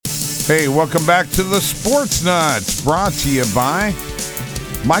Hey, welcome back to the Sports Nuts, brought to you by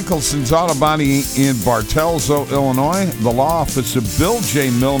Michelson's Auto Body in Bartelso, Illinois, the law office of Bill J.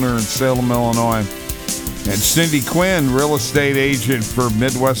 Milner in Salem, Illinois, and Cindy Quinn, real estate agent for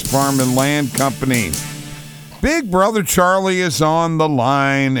Midwest Farm and Land Company. Big brother Charlie is on the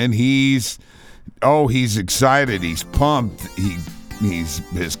line, and he's excited. He's pumped.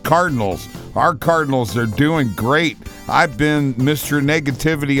 His Cardinals, our Cardinals, they're doing great. I've been Mr.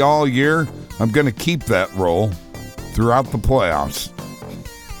 Negativity all year. I'm going to keep that role throughout the playoffs.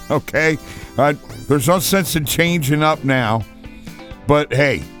 Okay? There's no sense in changing up now. But,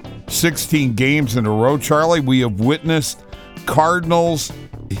 hey, 16 games in a row, Charlie. We have witnessed Cardinals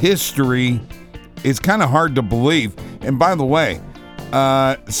history. It's kind of hard to believe. And, by the way,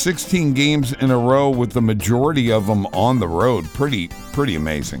 16 games in a row with the majority of them on the road. Pretty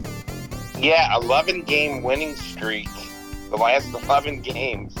amazing. Yeah, 11-game winning streak. The last 11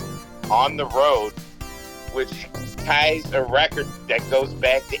 games on the road, which ties a record that goes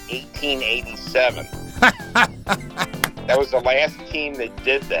back to 1887. That was the last team that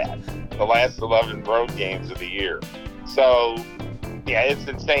did that. The last 11 road games of the year. So, yeah, it's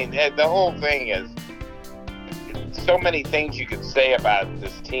insane. The whole thing is so many things you could say about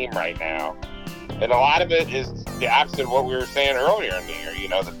this team right now. And a lot of it is the opposite of what we were saying earlier in the year. You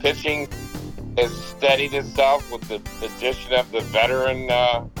know, the pitching has steadied itself with the addition of the veteran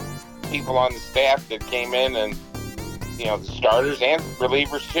people on the staff that came in, and, you know, the starters and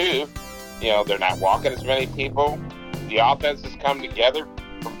relievers too. You know, they're not walking as many people. The offense has come together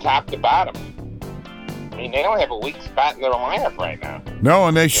from top to bottom. I mean, they don't have a weak spot in their lineup right now. No,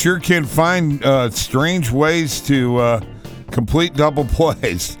 and they sure can find strange ways to complete double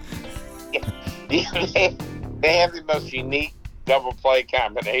plays. They have the most unique double play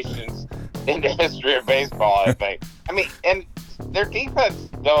combinations in the history of baseball, I think. I mean, and their defense,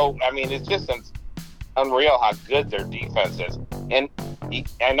 though, I mean, it's just unreal how good their defense is. And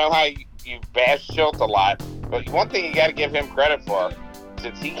I know how you bash Schilt a lot, but one thing you got to give him credit for,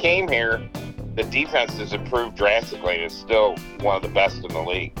 since he came here, the defense has improved drastically. It's still one of the best in the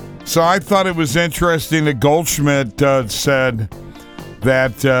league. So I thought it was interesting that Goldschmidt said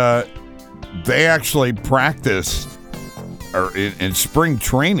that they actually practiced, or in spring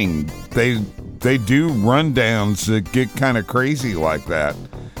training, they do rundowns that get kind of crazy like that.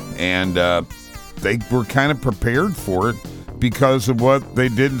 And they were kind of prepared for it because of what they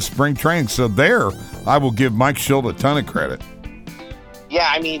did in spring training. So there, I will give Mike Schilt a ton of credit. Yeah,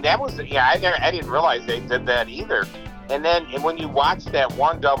 I mean, that was, I didn't realize they did that either. And then when you watch that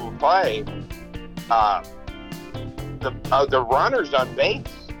one double play, the runners on base,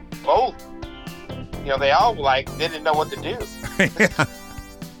 both, you know, they all didn't know what to do. Yeah.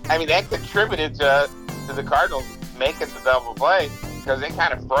 I mean, that contributed to the Cardinals making the double play because they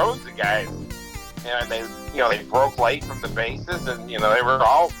kind of froze the guys. And they broke late from the bases, and, you know, they were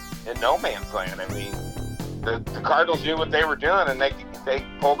all in no man's land. I mean, the Cardinals knew what they were doing, and they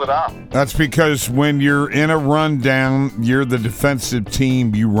pulled it off. That's because when you're in a rundown, you're the defensive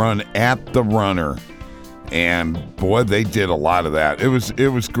team. You run at the runner, and boy, they did a lot of that. It was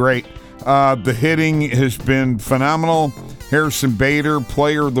great. The hitting has been phenomenal. Harrison Bader,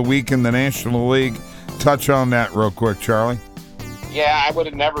 Player of the Week in the National League. Touch on that real quick, Charlie. Yeah, I would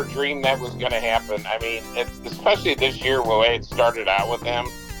have never dreamed that was going to happen. I mean, especially this year, the way it started out with him.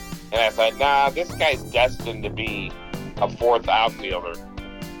 And I thought, nah, this guy's destined to be a fourth outfielder.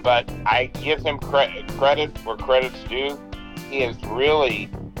 But I give him credit where credit's due. He has really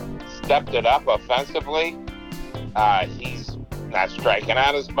stepped it up offensively. He's not striking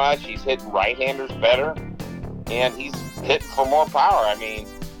out as much. He's hitting right-handers better. And he's hitting for more power. I mean,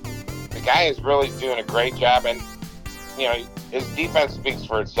 the guy is really doing a great job. And, you know, his defense speaks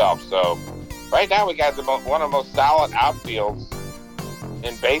for itself. So right now we got one of the most solid outfields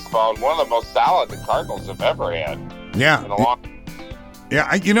in baseball, and one of the most solid the Cardinals have ever had. Yeah. In a long.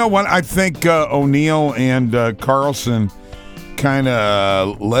 Yeah, you know what? I think O'Neill and Carlson kind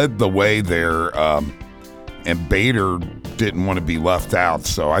of led the way there, and Bader didn't want to be left out.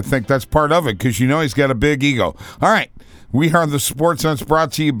 So I think that's part of it because, you know, he's got a big ego. All right, we are the Sports Nuts,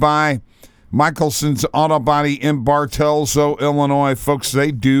 brought to you by Michelson's Auto Body in Bartelso, Illinois. Folks,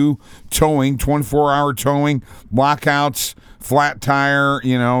 they do towing, 24-hour towing, lockouts, flat tire,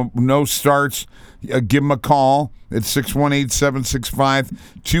 you know, no starts. Give them a call at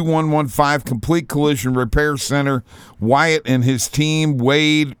 618-765-2115, Complete Collision Repair Center. Wyatt and his team,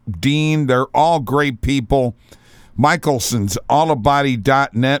 Wade, Dean, they're all great people. Michelson's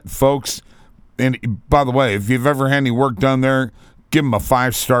Autobody.net, folks. And by the way, if you've ever had any work done there, give them a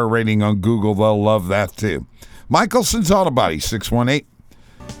 5-star rating on Google. They'll love that too. Michelson's Auto Body,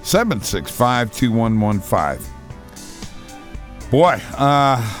 765-2115. Boy,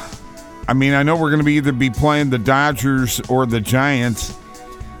 I mean, I know we're going to either be playing the Dodgers or the Giants.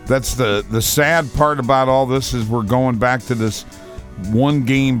 That's the sad part about all this is we're going back to this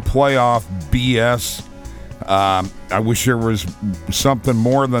one-game playoff BS. I wish there was something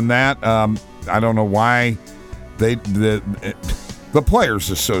more than that. I don't know why the Players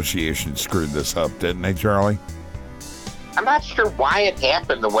Association screwed this up, didn't they, Charlie? I'm not sure why it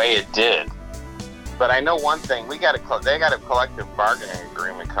happened the way it did, but I know one thing: they got a collective bargaining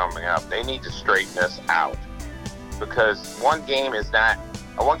agreement coming up. They need to straighten this out because a one-game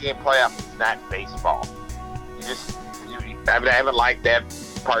playoff is not baseball. I haven't liked that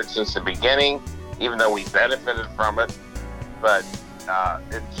part since the beginning, even though we benefited from it. But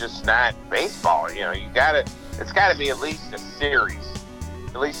it's just not baseball. You know, it's got to be at least a series,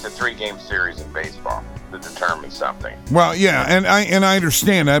 at least a 3-game series in baseball to determine something. Well, yeah, and I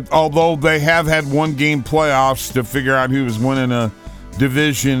understand that. Although they have had 1-game playoffs to figure out who was winning a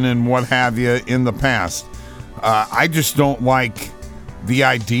division and what have you in the past, I just don't like the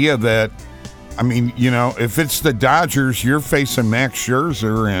idea that. I mean, you know, if it's the Dodgers, you're facing Max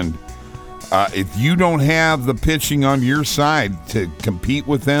Scherzer, and if you don't have the pitching on your side to compete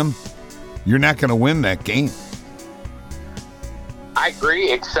with them, you're not going to win that game. I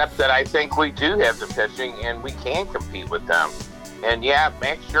agree, except that I think we do have the pitching, and we can compete with them. And, yeah,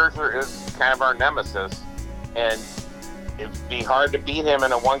 Max Scherzer is kind of our nemesis, and it'd be hard to beat him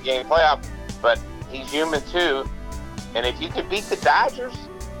in a 1-game playoff, but he's human too. And if you could beat the Dodgers,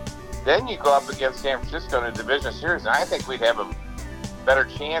 then you go up against San Francisco in a division series, and I think we'd have a better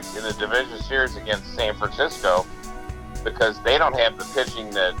chance in the division series against San Francisco because they don't have the pitching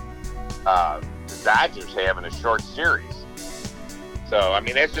that the Dodgers have in a short series. So, I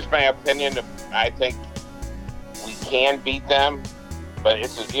mean, that's just my opinion. I think we can beat them, but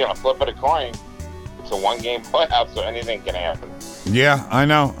it's a flip of a coin. It's a 1-game playoff, so anything can happen. Yeah, I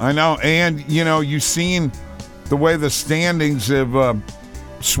know. And, you've seen the way the standings have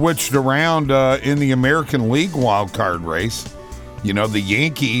switched around in the American League wild card race. You know, the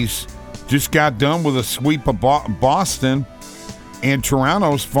Yankees just got done with a sweep of Boston, and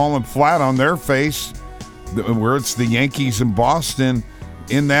Toronto's fallen flat on their face, where it's the Yankees and Boston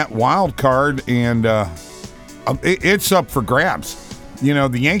in that wild card, and it's up for grabs. You know,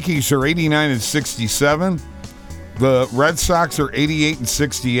 the Yankees are 89-67, the Red Sox are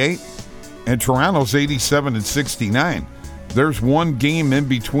 88-68, and Toronto's 87-69. There's 1 game in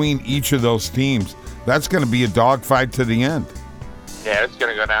between each of those teams. That's going to be a dogfight to the end. Yeah, it's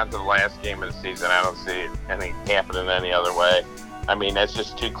going to go down to the last game of the season. I don't see anything happening any other way. I mean, that's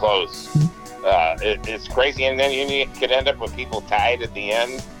just too close. It's crazy. And then you could end up with people tied at the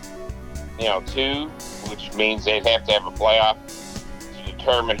end, too, which means they'd have to have a playoff to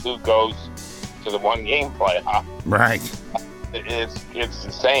determine who goes to the 1-game playoff. Right. It's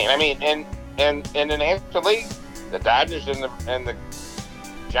insane. I mean, and in the National League, the Dodgers and the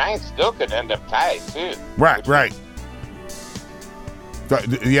Giants still could end up tied, too. Right.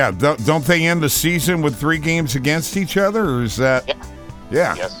 Yeah, don't they end the season with 3 games against each other, or is that?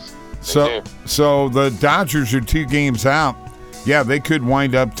 Yeah. Yes. So the Dodgers are 2 games out. Yeah, they could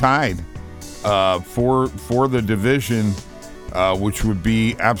wind up tied for the division, which would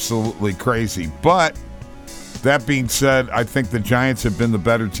be absolutely crazy. But that being said, I think the Giants have been the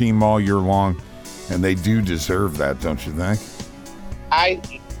better team all year long, and they do deserve that, don't you think?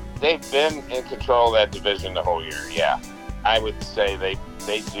 They've been in control of that division the whole year. Yeah, I would say they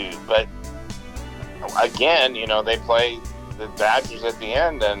do. But again, they play the Dodgers at the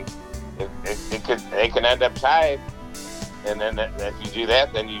end, and they can end up tied. And then if you do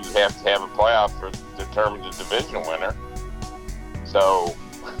that, then you have to have a playoff to determine the division winner. So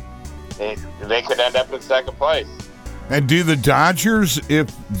they could end up in second place. And do the Dodgers, if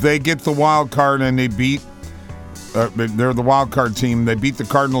they get the wild card and they beat, they're the wild card team, they beat the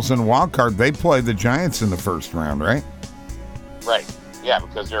Cardinals in the wild card, they play the Giants in the first round, right? Right. Yeah,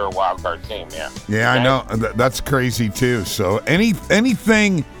 because they're a wild card team, yeah. Yeah, I know. That's crazy, too. So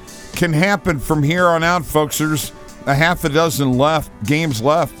anything can happen from here on out, folks. There's a half a dozen games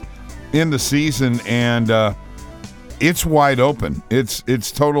left in the season, and it's wide open.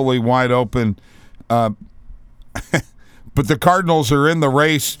 It's totally wide open. But the Cardinals are in the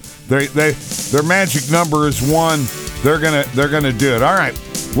race. Their magic number is 1. They're gonna do it. All right,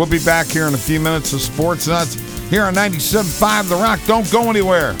 we'll be back here in a few minutes of Sports Nuts here on 97.5 The Rock. Don't go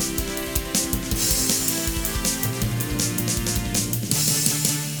anywhere.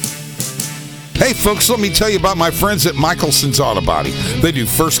 Hey folks, let me tell you about my friends at Michelson's Auto Body. They do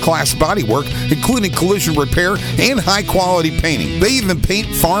first-class body work, including collision repair and high-quality painting. They even paint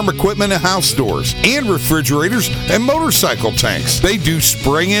farm equipment and house doors, and refrigerators and motorcycle tanks. They do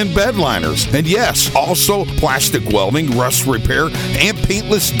spray-in bed liners, and yes, also plastic welding, rust repair, and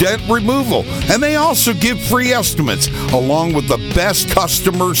paintless dent removal. And they also give free estimates, along with the best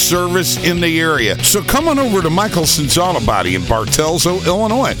customer service in the area. So come on over to Michelson's Auto Body in Bartelso,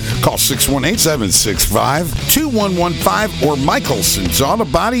 Illinois. Call 618-765-2115 or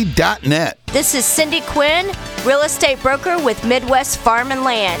michelsonsautobody.net. This is Cindy Quinn, real estate broker with Midwest Farm and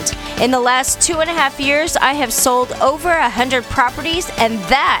Land. In the last 2.5 years, I have sold over 100 properties, and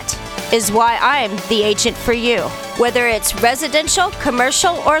that is why I'm the agent for you. Whether it's residential,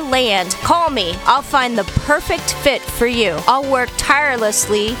 commercial, or land, call me. I'll find the perfect fit for you. I'll work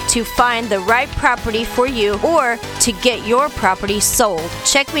tirelessly to find the right property for you or to get your property sold.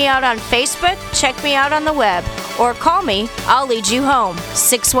 Check me out on Facebook, check me out on the web, or call me. I'll lead you home.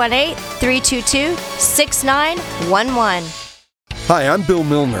 618-322-6911. Hi, I'm Bill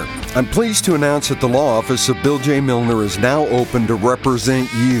Milner. I'm pleased to announce that the law office of Bill J. Milner is now open to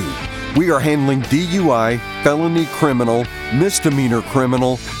represent you. We are handling DUI, felony criminal, misdemeanor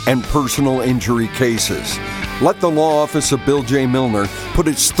criminal, and personal injury cases. Let the law office of Bill J. Milner put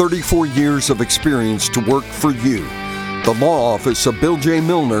its 34 years of experience to work for you. The law office of Bill J.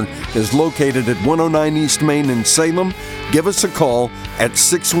 Milner is located at 109 East Main in Salem. Give us a call at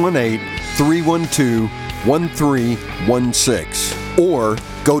 618-312-1316 or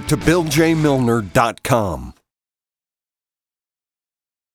go to BillJMilner.com.